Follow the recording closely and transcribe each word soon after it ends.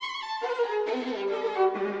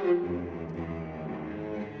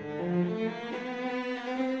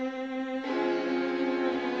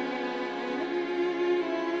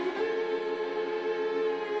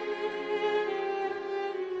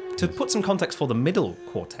To put some context for the middle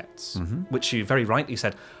quartets, which you very rightly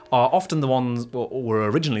said are often the ones, or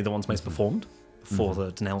were originally the ones most performed before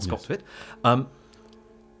the Donnells got to it,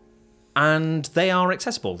 and they are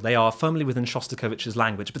accessible. They are firmly within Shostakovich's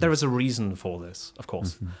language, but there is a reason for this, of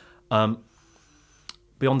course.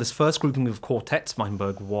 Beyond this first grouping of quartets,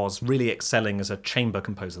 Weinberg was really excelling as a chamber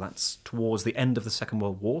composer. That's towards the end of the Second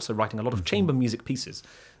World War, so writing a lot of chamber music pieces,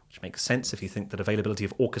 which makes sense if you think that availability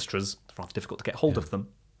of orchestras is rather difficult to get hold of them.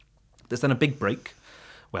 There's then a big break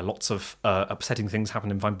where lots of upsetting things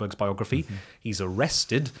happen in Weinberg's biography. He's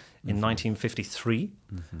arrested in 1953,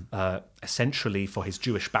 essentially for his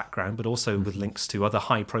Jewish background, but also with links to other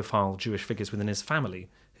high-profile Jewish figures within his family.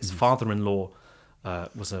 His father-in-law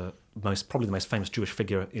was probably the most famous Jewish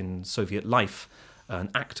figure in Soviet life, an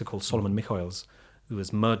actor called Solomon Mikhails, who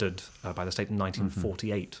was murdered by the state in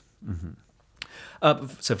 1948.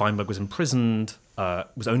 So Weinberg was imprisoned,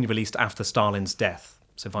 was only released after Stalin's death.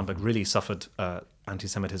 So Weinberg really suffered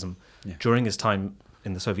anti-Semitism during his time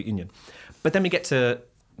in the Soviet Union. But then we get to,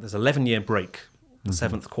 there's an 11-year break. The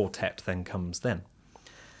seventh quartet then comes then.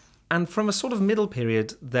 And from a sort of middle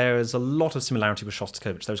period, there's a lot of similarity with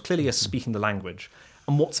Shostakovich. There's clearly a speaking the language.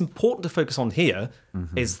 And what's important to focus on here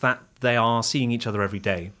is that they are seeing each other every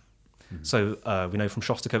day. So we know from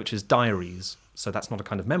Shostakovich's diaries, so that's not a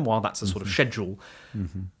kind of memoir, that's a sort of schedule.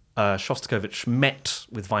 Shostakovich met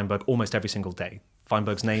with Weinberg almost every single day.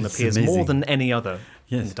 Weinberg's name appears more than any other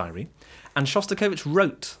in the diary. And Shostakovich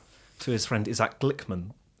wrote to his friend Isaac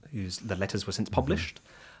Glickman, whose the letters were since published,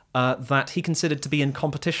 that he considered to be in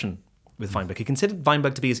competition with Weinberg. He considered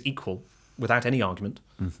Weinberg to be his equal, without any argument.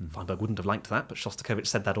 Weinberg wouldn't have liked that, but Shostakovich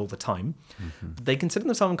said that all the time. They considered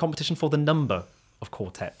themselves in competition for the number of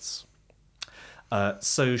quartets.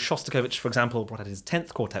 So Shostakovich, for example, brought out his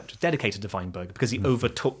 10th quartet, which was dedicated to Weinberg, because he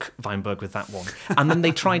overtook Weinberg with that one. And then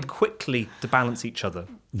they tried quickly to balance each other.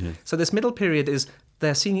 So this middle period is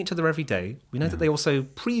they're seeing each other every day. We know that they also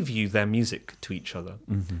preview their music to each other.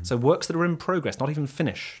 So works that are in progress, not even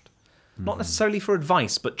finished. Not necessarily for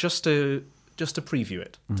advice, but just to preview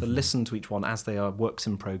it, to listen to each one as they are works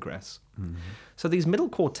in progress. So these middle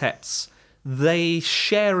quartets, they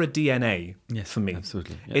share a DNA for me.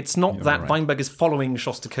 Absolutely. Yeah. It's not that Weinberg is following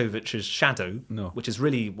Shostakovich's shadow, which is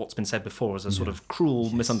really what's been said before as a sort of cruel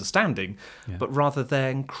misunderstanding, but rather they're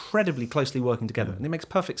incredibly closely working together, and it makes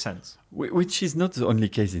perfect sense. Which is not the only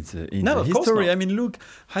case in the of course history. not. I mean, look,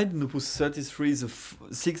 Haydn Opus 33 is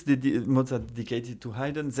sixth Mozart dedicated to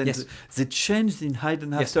Haydn. Then the change in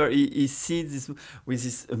Haydn after he sees this with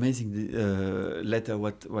this amazing letter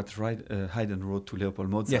what Haydn wrote to Leopold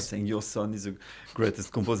Mozart saying your son is the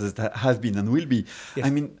greatest composer that have been and will be. I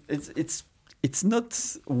mean, it's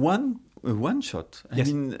not one shot. I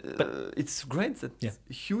mean, it's great that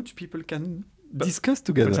huge people can discuss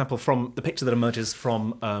together. For example, from the picture that emerges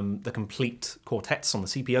from the complete quartets on the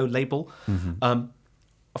CPO label,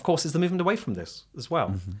 of course, is the movement away from this as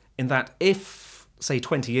well. In that if, say,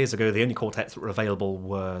 20 years ago, the only quartets that were available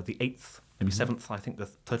were the 8th, maybe 7th, I think the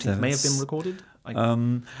 13th may have been recorded. I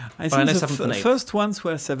think the first ones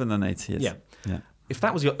were 7 and 8, yes. Yeah. If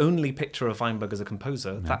that was your only picture of Weinberg as a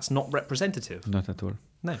composer, that's not representative. Not at all.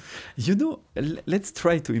 No. You know, let's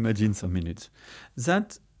try to imagine some minutes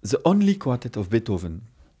that the only quartet of Beethoven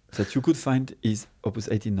that you could find is Opus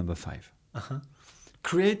 18, number 5.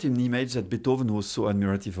 Create an image that Beethoven was so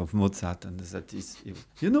admirative of Mozart, and that is,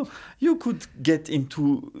 you could get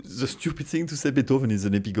into the stupid thing to say Beethoven is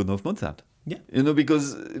an epigon of Mozart. Yeah.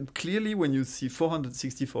 Because clearly when you see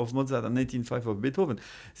 464 of Mozart and 18.5 of Beethoven,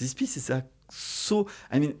 these pieces are so,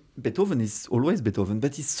 I mean, Beethoven is always Beethoven,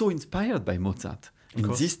 but he's so inspired by Mozart in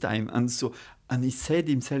this time. And he said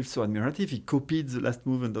himself so admirative, he copied the last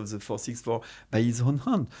movement of the 464 by his own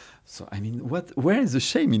hand. So, I mean, where is the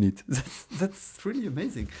shame in it? That's really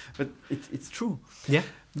amazing. But it's true. Yeah.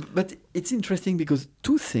 But it's interesting because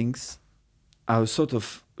two things are sort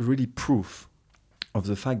of really proof of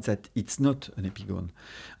the fact that it's not an epigon.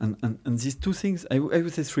 And these two things, I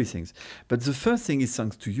would say three things. But the first thing is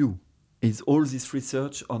thanks to you, is all this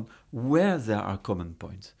research on where there are common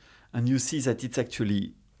points. And you see that it's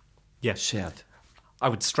actually shared. I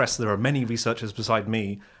would stress there are many researchers beside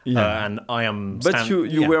me, and I am... But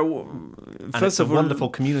you were... First of all, a wonderful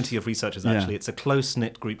community of researchers, actually. It's a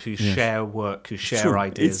close-knit group who share work, who share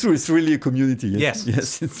ideas. It's true. It's really a community. Yes.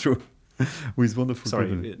 Yes, it's true. with wonderful Sorry.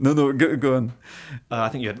 people. No, go on. I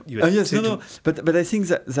think you had Yes, two- but I think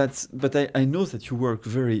that's. But I know that you work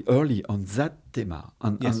very early on that thema,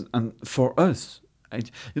 Yes. and for us,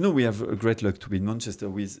 we have a great luck to be in Manchester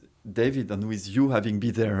with David and with you having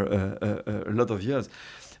been there a lot of years,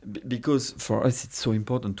 because for us it's so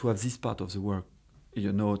important to have this part of the work,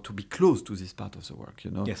 to be close to this part of the work,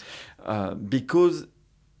 Yes. Because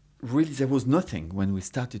really there was nothing when we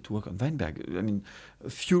started to work on Weinberg. I mean, a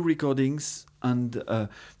few recordings and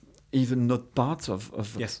even not parts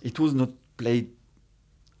of Yes. it was not played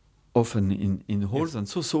often in halls, Yes. and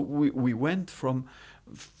so we went from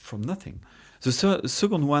nothing. The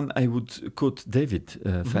second one, I would quote David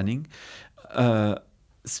Fanning,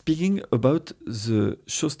 speaking about the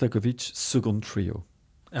Shostakovich second trio,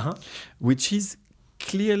 Uh-huh. which is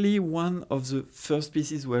clearly one of the first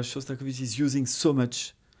pieces where Shostakovich is using so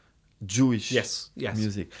much Jewish Yes.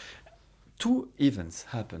 music. Two events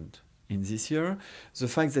happened in this year. The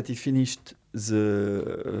fact that he finished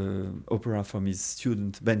the opera from his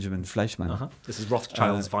student Benjamin Fleischmann. Uh-huh. This is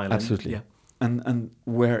Rothschild's violin. Absolutely. Yeah. And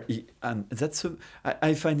where that's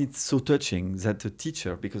I find it so touching that the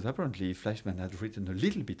teacher, because apparently Fleischmann had written a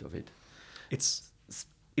little bit of it.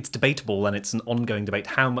 It's debatable, and it's an ongoing debate.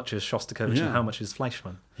 How much is Shostakovich Yeah. and how much is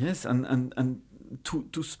Fleischmann? Yes, and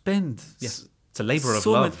to spend Yes. It's a labour of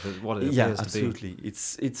so love, much- what it yeah, appears to be. absolutely.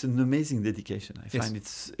 It's an amazing dedication. I Yes. find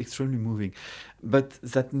it's extremely moving, but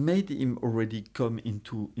that made him already come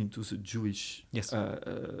into the Jewish Yes.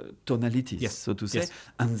 tonalities, Yes. so to say. Yes.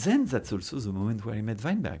 And then that's also the moment where he met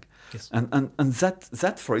Weinberg. Yes. And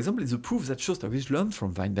that, for example, is a proof that Shostakovich learned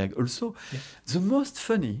from Weinberg also. Yes. The most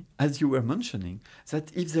funny, as you were mentioning, that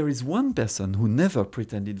if there is one person who never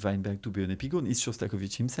pretended Weinberg to be an epigone, is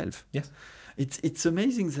Shostakovich himself. Yes. It's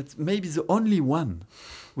amazing that maybe the only one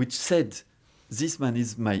which said, this man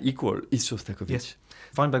is my equal, is Shostakovich. Yes.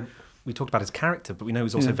 Weinberg, we talked about his character, but we know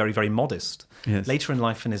he's also Yeah. very, very modest. Yes. Later in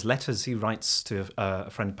life, in his letters, he writes to a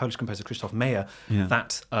friend, Polish composer Krzysztof Meyer, Yeah.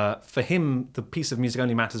 that for him, the piece of music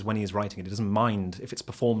only matters when he is writing it. He doesn't mind if it's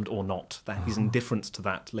performed or not, that he's indifferent to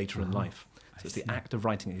that later in life. So it's the act of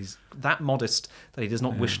writing. He's that modest that he does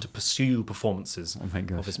not wish to pursue performances. Oh my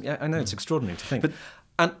gosh. Of his, yeah, I know, it's extraordinary to think. But-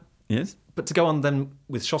 and Yes? But to go on then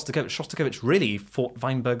with Shostakovich really fought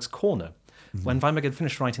Weinberg's corner. When Weinberg had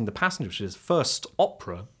finished writing The Passenger, which is his first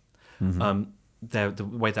opera, the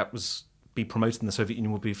way that was be promoted in the Soviet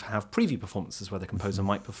Union would be to have preview performances where the composer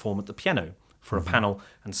might perform at the piano for a panel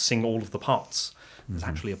and sing all of the parts. There's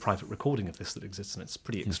actually a private recording of this that exists, and it's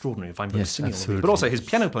pretty extraordinary. Weinberg Yes, singing all of it. absolutely. But also his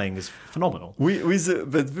piano playing is phenomenal. But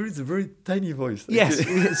there is a very tiny voice. Yes,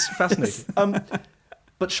 it's fascinating.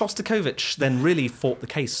 But Shostakovich then really fought the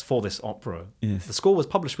case for this opera. Yes. The score was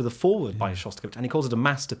published with a foreword by Shostakovich, and he calls it a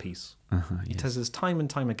masterpiece. He Yes. tells us time and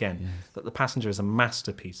time again that The Passenger is a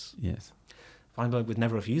masterpiece. Yes. Weinberg would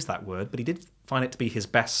never have used that word, but he did find it to be his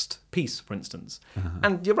best piece, for instance.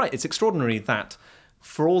 And you're right, it's extraordinary that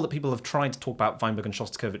for all that people have tried to talk about Weinberg and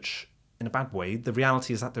Shostakovich in a bad way, the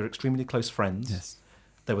reality is that they're extremely close friends. Yes.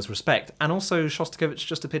 There was respect, and also Shostakovich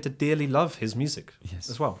just appeared to dearly love his music Yes.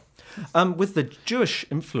 as well. With the Jewish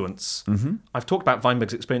influence, I've talked about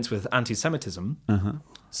Weinberg's experience with anti-Semitism.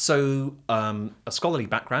 So a scholarly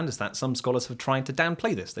background is that some scholars have tried to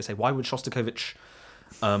downplay this. They say, why would Shostakovich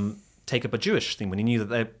take up a Jewish theme when he knew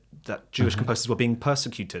that Jewish composers were being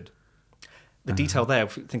persecuted? The detail there,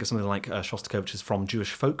 if you think of something like Shostakovich is from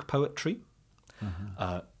Jewish folk poetry,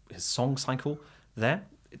 his song cycle there.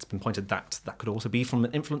 It's been pointed that that could also be from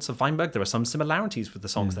an influence of Weinberg. There are some similarities with the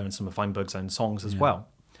songs there and some of Weinberg's own songs as well.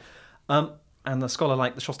 And a scholar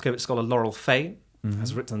like the Shostakovich scholar Laurel Fay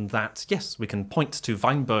has written that, yes, we can point to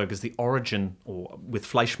Weinberg as the origin, or with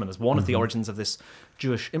Fleischmann as one of the origins of this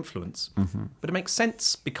Jewish influence. But it makes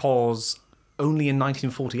sense because only in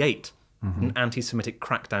 1948 an anti-Semitic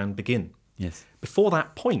crackdown begin. Yes. Before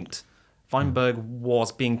that point, Weinberg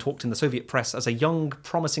was being talked in the Soviet press as a young,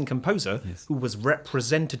 promising composer who was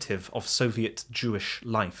representative of Soviet Jewish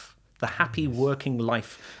life. The happy working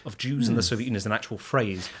life of Jews in the Soviet Union is an actual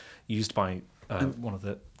phrase used by one of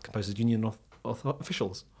the Composers Union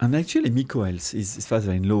officials. And actually, Mikko Els, his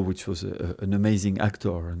father-in-law, which was an amazing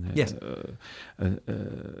actor and Yes.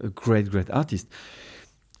 a great artist,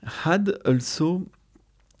 had also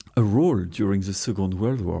a role during the Second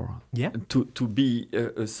World War. Yeah. To be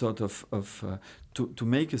a sort of to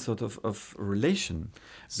make a sort of relation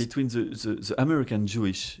between the American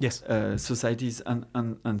Jewish Yes. societies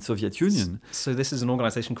and Soviet Union. So this is an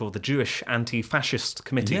organisation called the Jewish Anti-Fascist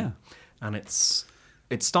Committee, Yeah. and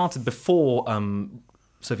it started before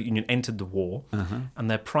Soviet Union entered the war, and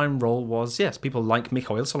their prime role was, yes, people like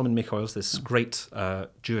Mikhail, Solomon Mikhails, this great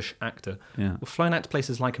Jewish actor, were flown out to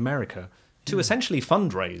places like America to essentially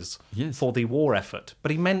fundraise for the war effort.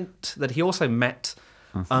 But he meant that he also met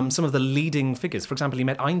some of the leading figures. For example, he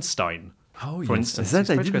met Einstein, for instance. That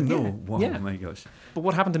I didn't know. Wow, yeah. Oh my gosh. But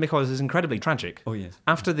what happened to Mikhail is incredibly tragic. Oh, yes.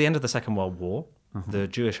 After the end of the Second World War, the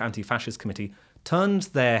Jewish Anti-Fascist Committee turned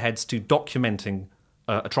their heads to documenting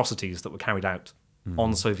atrocities that were carried out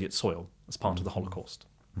on Soviet soil as part of the Holocaust.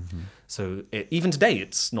 So even today,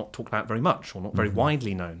 it's not talked about very much or not very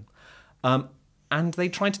widely known. And they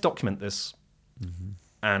tried to document this.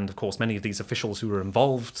 And, of course, many of these officials who were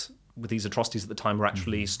involved with these atrocities at the time were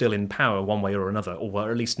actually still in power one way or another, or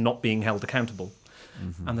were at least not being held accountable.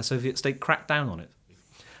 And the Soviet state cracked down on it.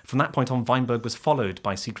 From that point on, Weinberg was followed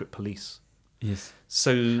by secret police. Yes.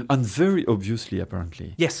 So, and very obviously,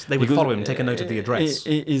 apparently. Yes, they would follow him, take a note of the address.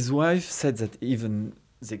 His wife said that even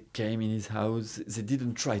they came in his house, they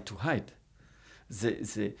didn't try to hide.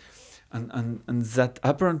 And that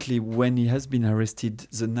apparently when he has been arrested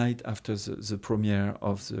the night after the premiere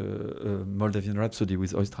of the Moldavian Rhapsody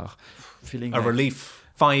with Oistrakh, feeling a relief.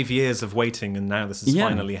 5 years of waiting, and now this has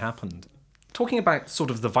finally happened. Talking about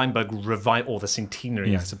sort of the Weinberg revival, or the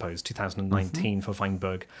centenary, I suppose, 2019 for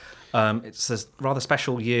Weinberg. It's a rather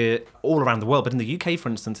special year all around the world, but in the UK, for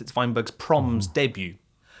instance, it's Weinberg's Proms debut.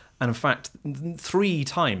 And in fact, 3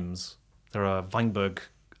 times there are Weinberg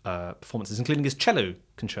performances, including his cello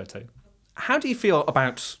concerto. How do you feel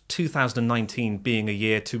about 2019 being a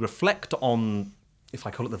year to reflect on, if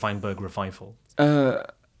I call it the Weinberg revival?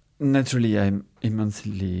 Naturally, I'm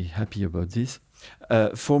immensely happy about this.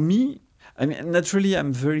 For me, I mean, naturally,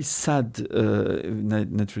 I'm very sad.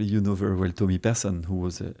 Naturally, you know very well Tommy Persson, who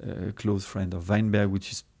was a close friend of Weinberg,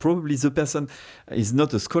 which is probably the person, is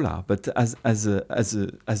not a scholar, but as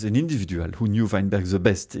an individual who knew Weinberg the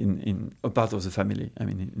best in a part of the family. I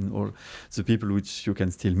mean, in all the people which you can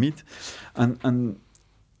still meet, and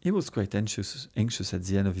he was quite anxious at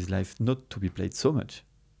the end of his life not to be played so much.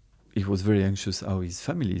 He was very anxious how his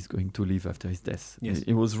family is going to live after his death. Yes.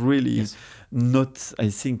 He was really not, I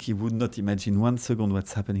think he would not imagine 1 second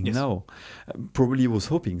what's happening now. Probably he was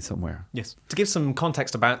hoping somewhere. Yes. To give some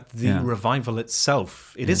context about the revival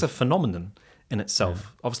itself, it is a phenomenon in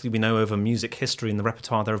itself. Obviously, we know over music history and the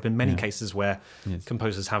repertoire, there have been many cases where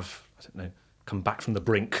composers have, I don't know, come back from the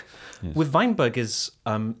brink. With Weinberg is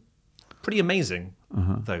pretty amazing.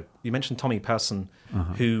 Though you mentioned Tommy Persson,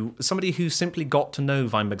 who somebody who simply got to know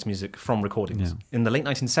Weinberg's music from recordings in the late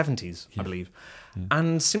 1970s, I believe,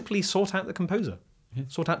 and simply sought out the composer,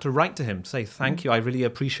 sought out to write to him, say thank you, I really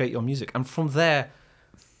appreciate your music, and from there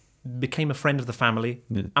became a friend of the family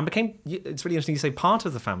and became, it's really interesting you say, part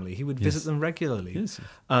of the family. He would visit them regularly.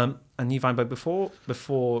 And knew Weinberg before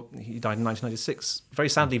he died in 1996. Very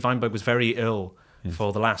sadly, Weinberg was very ill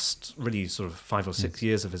for the last really sort of 5 or 6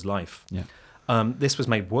 years of his life. This was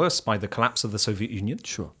made worse by the collapse of the Soviet Union,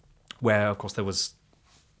 where, of course, there was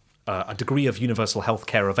a degree of universal health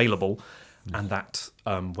care available, and that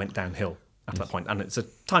went downhill at that point. And it's a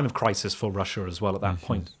time of crisis for Russia as well at that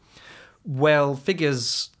point. Well,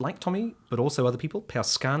 figures like Tommy, but also other people, Per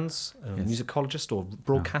Skans, a musicologist or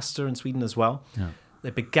broadcaster in Sweden as well,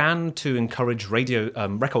 they began to encourage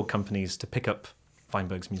record companies to pick up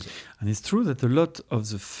Weinberg's music. And it's true that a lot of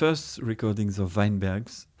the first recordings of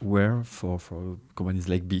Weinberg's were for companies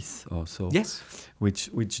like BIS or so,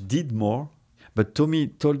 which did more. But Tommy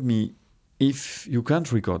told me, if you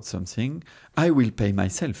can't record something, I will pay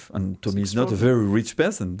myself. And Tommy is not a very rich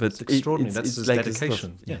person, but it's extraordinary. That's his like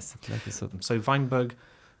dedication. Yes, it's like a sort of. So Weinberg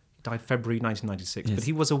died February 1996, but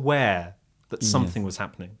he was aware that something was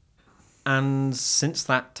happening. And since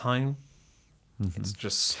that time, it's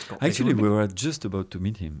just actually, we were just about to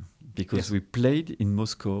meet him because we played in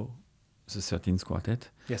Moscow the 13th Quartet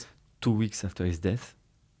 2 weeks after his death.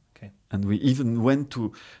 And we even went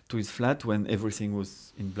to his flat when everything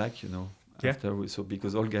was in black, you know. So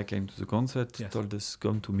because Olga came to the concert, told us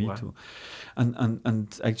come to me too.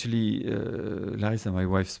 And actually, Larissa, my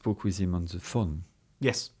wife, spoke with him on the phone.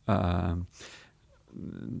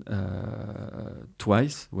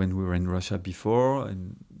 Twice when we were in Russia before,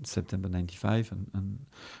 in September 95 and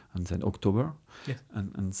then October,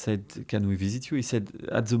 and said, can we visit you? He said,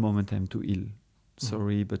 at the moment I'm too ill,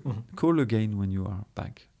 sorry, but call again when you are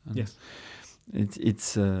back. And it's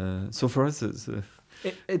so for us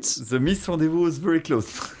it's the Miss Rendezvous is very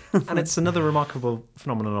close. And it's another remarkable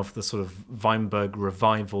phenomenon of the sort of Weinberg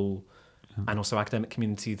revival and also academic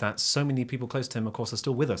community that so many people close to him, of course, are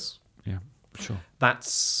still with us. Sure.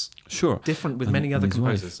 That's different with many other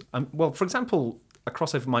composers. Well, for example, a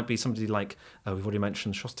crossover might be somebody like, we've already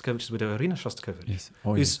mentioned Shostakovich's widow, Irina Shostakovich, Yes.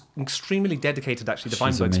 who's extremely dedicated actually to She's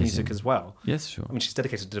Weinberg's amazing. music as well. Yes, sure. I mean, she's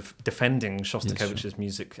dedicated to defending Shostakovich's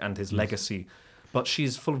music and his legacy, but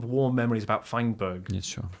she's full of warm memories about Weinberg Yes,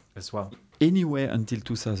 sure. as well. Anyway, until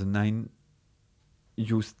 2009,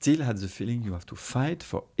 you still had the feeling you have to fight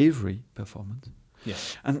for every performance.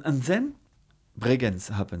 Yes. And then Bregenz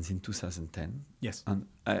happens in 2010. Yes. And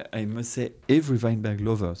I must say, every Weinberg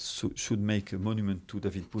lover should make a monument to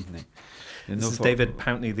David Pountney. This is David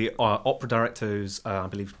Pountney, the opera director who's, I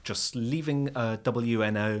believe, just leaving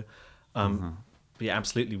WNO. But yeah,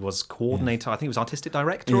 absolutely was coordinator. I think he was artistic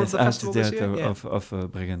director of the festival this year. Of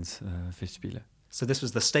Bregenz Festspiele. So this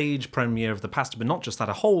was the stage premiere of the Pastor, but not just that,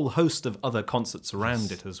 a whole host of other concerts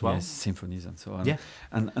around it as well. Yes, symphonies and so on. Yeah.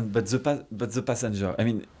 But the Passenger, I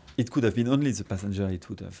mean, it could have been only the Passenger. It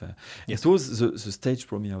would have. Yes. It was the stage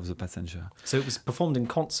premiere of the Passenger. So it was performed in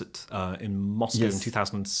concert in Moscow in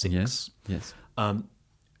 2006. Yes. The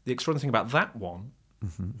extraordinary thing about that one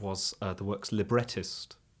was the work's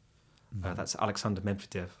librettist, that's Alexander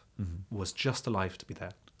Medvedev, was just alive to be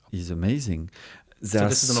there. He's amazing. There So are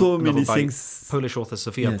this is so a novel many by things. Polish author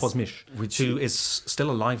Sofia Yes, Pozmish, who is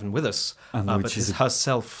still alive and with us, And but which is is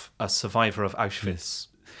herself a survivor of Auschwitz.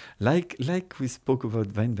 Like we spoke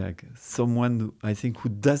about Weinberg, someone I think who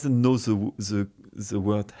doesn't know the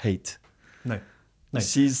word hate. No.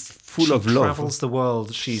 She's full She of love. travels the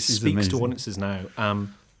world. She She's speaks amazing. to audiences now.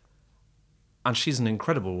 And she's an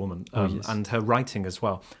incredible woman. Yes. And her writing as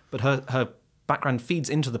well. But her background feeds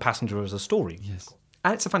into The Passenger as a story. Yes.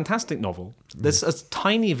 And it's a fantastic novel. There's a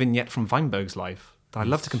tiny vignette from Weinberg's life that I'd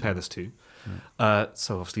love to compare this to.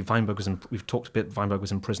 So obviously Weinberg we've talked a bit, Weinberg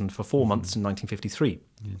was imprisoned for 4 months in 1953.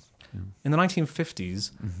 Yes. Yeah. In the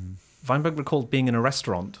 1950s, Weinberg recalled being in a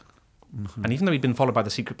restaurant, and even though he'd been followed by the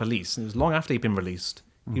secret police, and it was long after he'd been released,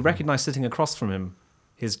 he recognized sitting across from him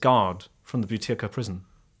his guard from the Butyrka prison,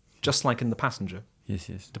 just like in The Passenger. Yes.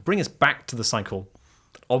 Yes. To bring us back to the cycle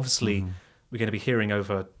that obviously we're going to be hearing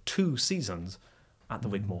over 2 seasons at the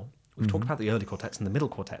Wigmore. We've talked about the early quartets and the middle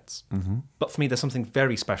quartets, but for me there's something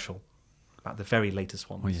very special about the very latest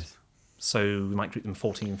ones. Oh yes. So we might group them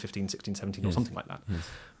 14, 15, 16, 17 or Yes. something like that. Yes.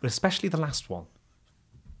 But especially the last one.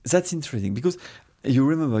 That's interesting because you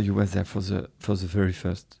remember you were there for the very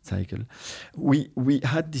first cycle. We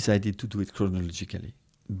had decided to do it chronologically,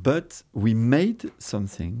 but we made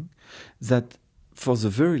something that for the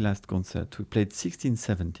very last concert we played 16,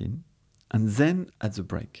 17, and then at the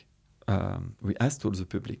break we asked all the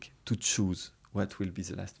public to choose what will be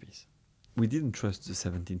the last piece. We didn't trust the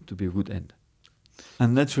 17th to be a good end.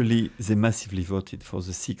 And naturally, they massively voted for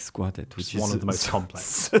the 6th quartet, which is one of the most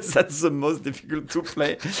complex. That's the most difficult to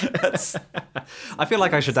play. I feel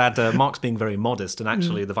like I should add Mark's being very modest, and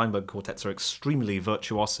actually the Weinberg quartets are extremely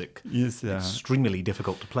virtuosic, Yes, yeah. extremely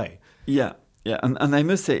difficult to play. Yeah. And I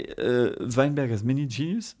must say, Weinberg has many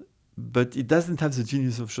genius, but it doesn't have the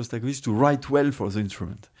genius of Shostakovich to write well for the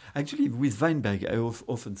instrument. Actually, with Weinberg, I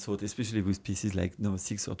often thought, especially with pieces like No.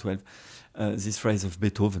 6 or 12, this phrase of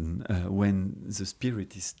Beethoven, when the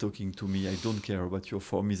spirit is talking to me, I don't care about your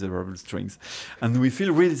 4 miserable strings. And we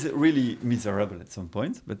feel really miserable at some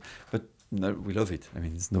point, but no, we love it. I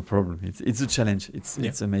mean, it's no problem. It's a challenge.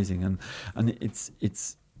 It's amazing, and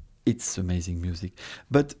it's amazing music.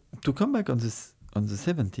 But to come back on the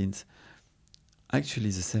 17th, actually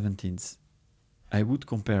the 17th, I would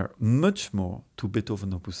compare much more to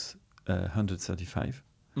Beethoven Opus 135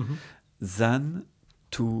 than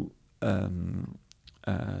to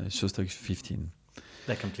Shostakovich 15.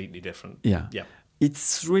 They're completely different. Yeah. Yeah.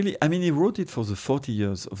 It's really, I mean, he wrote it for the 40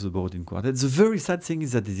 years of the Borodin Quartet. The very sad thing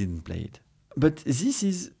is that they didn't play it. But this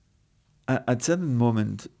is, at certain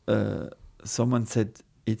moment, someone said,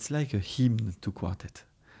 it's like a hymn to quartet.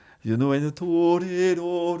 You know, and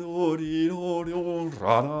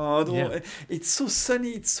it's so sunny,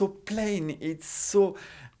 it's so plain, it's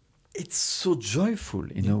so joyful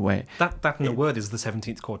in a way. That in a word is the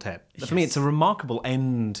 17th quartet. For me, it's a remarkable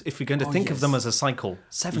end. If you're going to think of them as a cycle,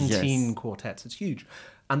 17 quartets, it's huge.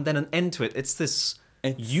 And then an end to it, it's this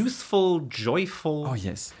youthful, joyful... Oh,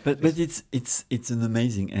 yes. But it's an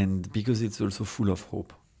amazing end because it's also full of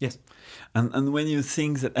hope. Yes. And when you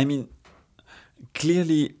think that, I mean,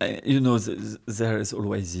 clearly, there is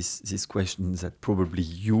always this question that probably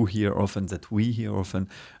you hear often, that we hear often,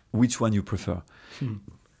 which one you prefer.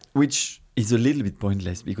 Which is a little bit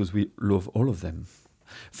pointless because we love all of them.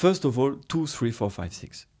 First of all, 2, 3, 4, 5,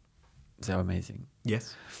 6. They're amazing.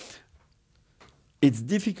 Yes. It's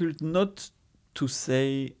difficult not to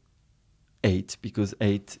say 8 because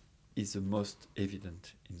 8 is the most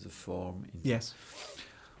evident in the form. Yes.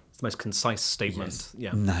 It's the most concise statement. Yes.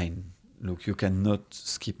 Yeah. 9. look, you cannot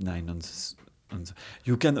skip 9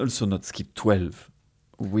 you can also not skip 12,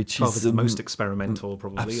 which 12 is the most experimental,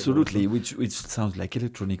 probably. absolutely, which sounds like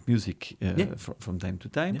electronic music from time to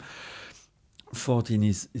time. Yeah. 14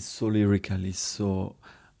 is so lyrical, is so.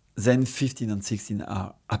 Then 15 and 16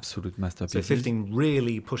 are absolute So masterpieces. 15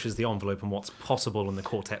 really pushes the envelope on what's possible in the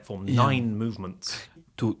quartet form. 9 movements.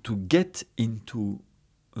 To get into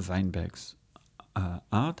Weinberg's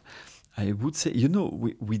art, I would say,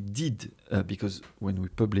 we did, because when we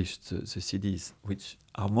published the CDs, which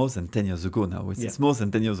are more than 10 years ago now, it's more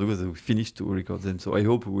than 10 years ago that we finished to record them, so I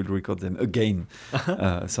hope we will record them again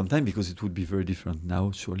sometime, because it would be very different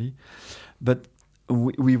now, surely. But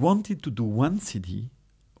we wanted to do one CD,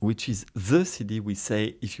 which is the CD we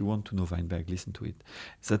say, if you want to know Weinberg, listen to it.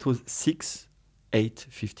 That was 6, 8,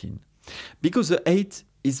 15. Because the 8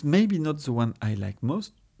 is maybe not the one I like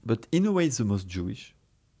most, but in a way the most Jewish.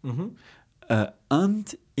 Mm-hmm.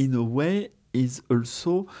 And in a way is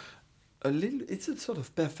also it's a sort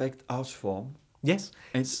of perfect arch form. Yes.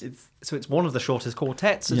 So it's one of the shortest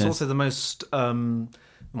quartets. It's Yes. also the most, you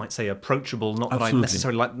might say, approachable, not that I Absolutely.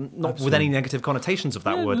 necessarily like, not with Absolutely. any negative connotations of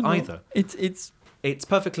that Yeah, word no. either. It's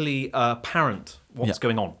perfectly apparent what's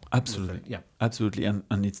going on. absolutely, with it. Yeah. absolutely,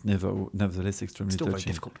 and it's nevertheless extremely Still very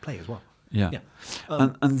touching. difficult to play as well. Yeah, Yeah.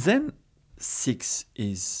 and then 6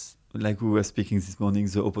 is, like we were speaking this morning,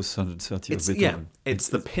 the Opus 130 of Beethoven. It's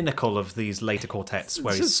the pinnacle of these later quartets,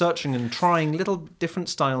 where he's just- searching and trying little different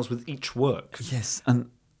styles with each work. Yes,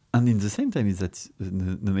 and in the same time, is that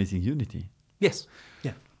an amazing unity. Yes.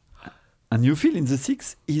 Yeah. And you feel in the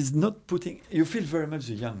 6, he's not putting. You feel very much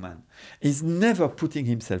the young man. He's never putting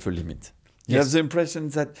himself a limit. You Yes. have the impression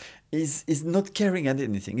that he's not caring at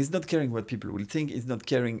anything. He's not caring what people will think. He's not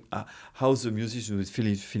caring how the musician will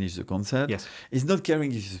finish the concert. Yes. He's not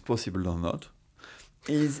caring if it's possible or not.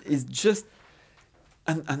 He's just.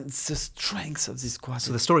 And the strength of this quartet.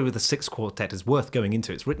 So the story with the 6th quartet is worth going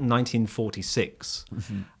into. It's written 1946,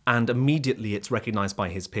 and immediately it's recognised by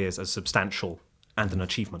his peers as substantial and an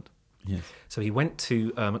achievement. Yes. So he went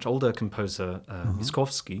to a much older composer,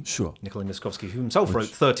 Miskovsky, Sure. Nikolai Miskovsky, who himself wrote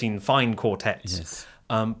 13 fine quartets. Yes.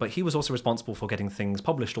 But he was also responsible for getting things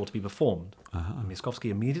published or to be performed. And Miskovsky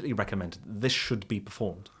immediately recommended this should be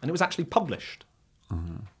performed. And it was actually published.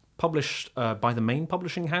 Published by the main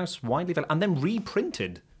publishing house, widely available, and then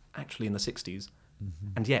reprinted, actually, in the 60s.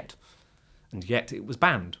 And yet it was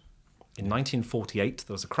banned. In 1948,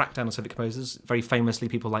 there was a crackdown on Soviet composers. Very famously,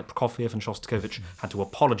 people like Prokofiev and Shostakovich had to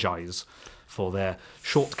apologise for their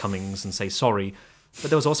shortcomings and say sorry.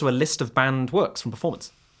 But there was also a list of banned works from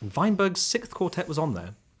performance. And Weinberg's 6th quartet was on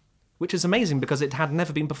there, which is amazing because it had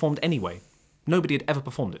never been performed anyway. Nobody had ever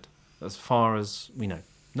performed it, as far as we know.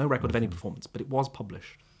 No record of any performance, but it was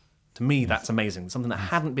published. To me, that's amazing. Something that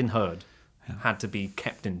hadn't been heard had to be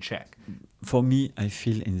kept in check. For me, I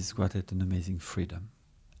feel in this quartet an amazing freedom.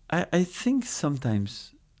 I think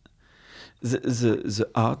sometimes the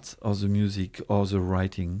art or the music or the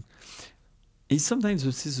writing is sometimes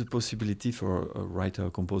this is a possibility for a writer,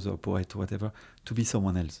 a composer, a poet, whatever, to be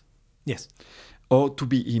someone else. Yes. Or to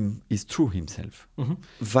be him, is true himself.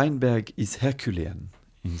 Weinberg is Herculean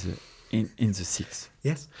in the 6.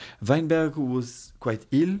 Yes. Weinberg, who was quite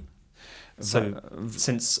ill. So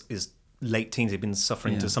since his late teens, he'd been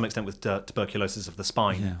suffering to some extent with tuberculosis of the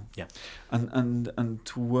spine. Yeah. And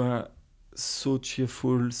to were so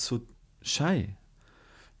cheerful, so shy.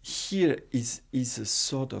 Here is a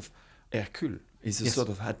sort of Hercule, is a sort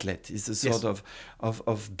of athlete, is a sort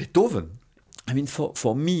of Beethoven. I mean,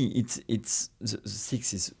 for me, it's the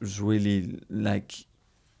 6 is really like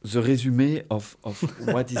the resume of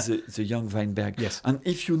what is the young Weinberg. Yes. And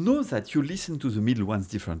if you know that, you listen to the middle ones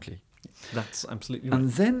differently. That's absolutely right. And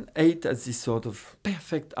then 8 has this sort of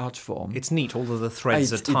perfect arch form. It's neat. All of the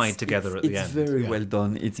threads are tied together at the end. It's very well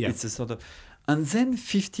done. It's a sort of... And then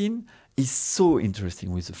 15 is so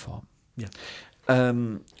interesting with the form. Yeah.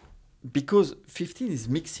 Because 15 is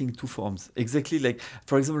mixing two forms. Exactly like,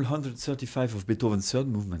 for example, 135 of Beethoven's third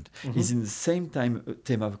movement is in the same time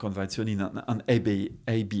Thema Conversion in an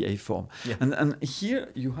ABA form. Yeah. And here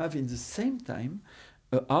you have in the same time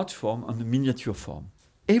an arch form and a miniature form.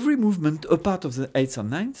 Every movement, a part of the 8th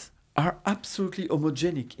and 9th, are absolutely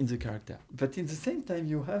homogenic in the character. But in the same time,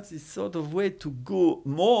 you have this sort of way to go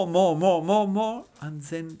more, and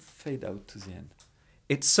then fade out to the end.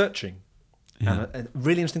 It's searching. Yeah. And a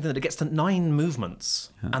really interesting thing that it gets to 9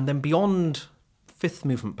 movements. And then beyond 5th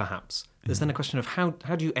movement, perhaps, there's then a question of how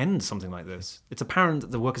do you end something like this? It's apparent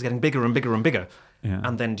that the work is getting bigger and bigger and bigger. Yeah.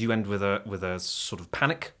 And then do you end with a sort of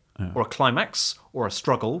panic or a climax or a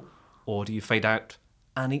struggle, or do you fade out?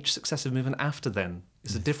 And each successive movement after then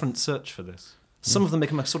is a different search for this. Some of them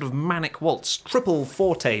become a sort of manic waltz, triple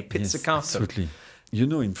forte, pizzicato. Yes, absolutely. You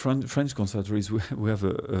know, in French conservatories, we have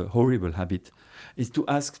a horrible habit, is to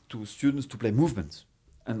ask to students to play movements,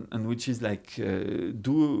 and which is like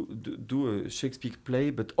do a Shakespeare play,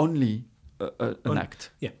 but only an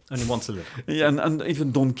act. Yeah, only once a little. Yeah, and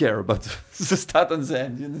even don't care about the start and the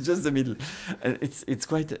end, you know, just the middle. It's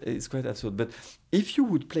quite absurd. But if you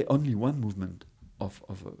would play only one movement of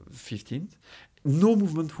 15th, no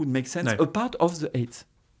movement would make sense apart of the 8th.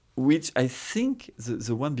 Which I think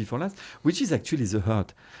the one before last, which is actually the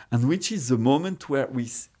heart, and which is the moment where we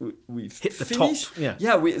hit the finish. top.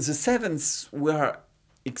 Yeah, the 7ths were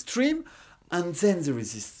extreme, and then there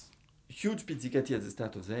is this huge pizzicati at the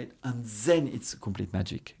start of the 8th, and then it's complete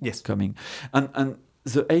magic coming. And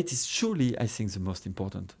the 8th is surely, I think, the most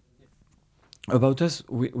important. About us,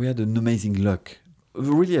 we had an amazing luck.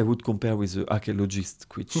 Really, I would compare with the archaeologist,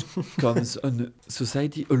 which comes on a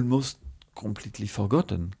society almost completely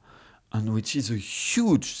forgotten, and which is a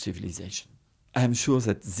huge civilization. I am sure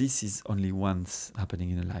that this is only once happening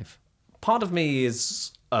in a life. Part of me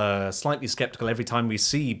is slightly sceptical every time we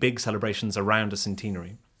see big celebrations around a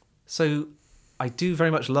centenary. So I do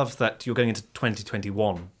very much love that you're going into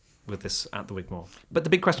 2021 with this at the Wigmore. But the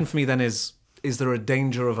big question for me then is there a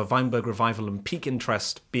danger of a Weinberg revival and peak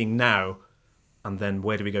interest being now, and then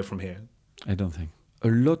where do we go from here? I don't think. A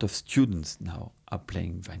lot of students now are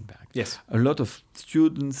playing Weinberg. Yes. A lot of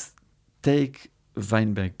students take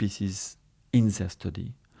Weinberg pieces in their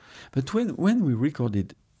study. But when we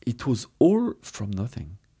recorded, it was all from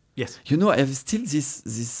nothing. Yes. You know, I have still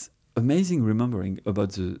this amazing remembering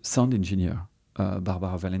about the sound engineer,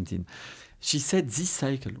 Barbara Valentin. She said this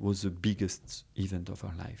cycle was the biggest event of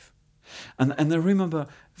her life. And I remember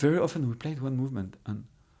very often we played one movement and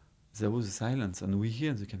there was a silence and we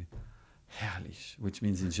hear in the cabin, herrlich, which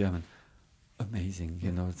means in German, amazing,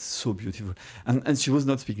 you know, it's so beautiful. And she was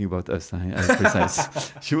not speaking about us, I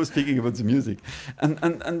precise. She was speaking about the music.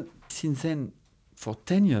 And since then, for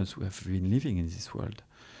 10 years, we have been living in this world.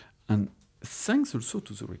 And thanks also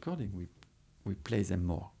to the recording, we play them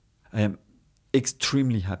more. I am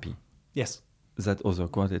extremely happy. Yes. That other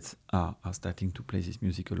quartets are starting to play this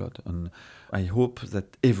music a lot. And I hope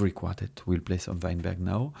that every quartet will play some Weinberg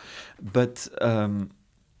now. But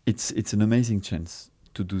it's an amazing chance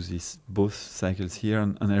to do this, both cycles here.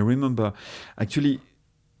 And I remember, actually,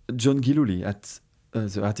 John Gillooly,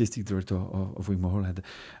 the artistic director of Wigmore Hall,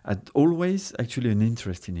 had always actually an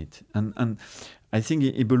interest in it. And I think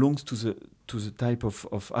it belongs to the type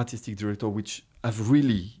of artistic director which have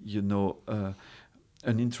really, you know,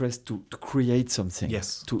 an interest to create something,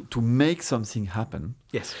 yes, to make something happen.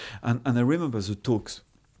 Yes. And I remember the talks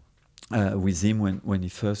with him when he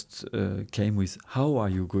first came with, how are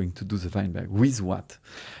you going to do the Weinberg? With what?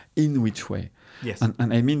 In which way? Yes.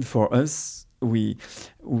 And I mean, for us, we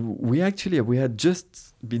had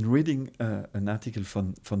just been reading an article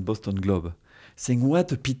from Boston Globe saying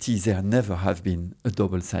what a pity there never have been a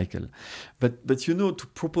double cycle. But you know, to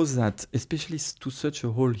propose that, especially to such a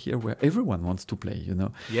hall here where everyone wants to play, you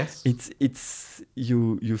know. Yes. It's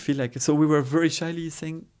you feel like, so we were very shyly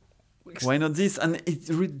saying, why not this? And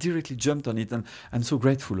it directly jumped on it, and I'm so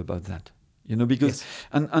grateful about that. You know, because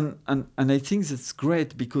yes. and I think that's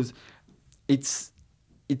great because it's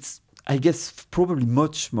I guess probably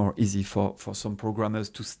much more easy for some programmers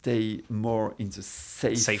to stay more in the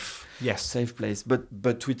safe place.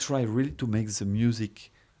 But we try really to make the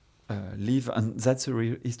music live, and that's a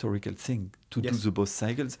real historical thing to do the both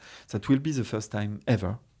cycles. That will be the first time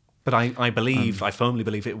ever. But I believe, I firmly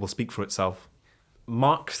believe it will speak for itself.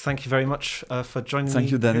 Mark, thank you very much for joining me.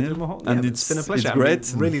 Thank you, Daniel. And it's been a pleasure. It's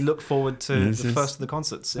great. I really look forward to the first of the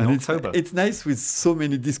concerts in October. It's nice with so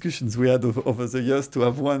many discussions we had over the years to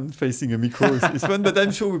have one facing a micro. It's fun, but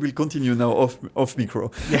I'm sure we will continue now off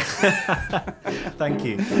micro. Yeah. Thank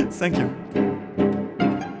you. Thank you.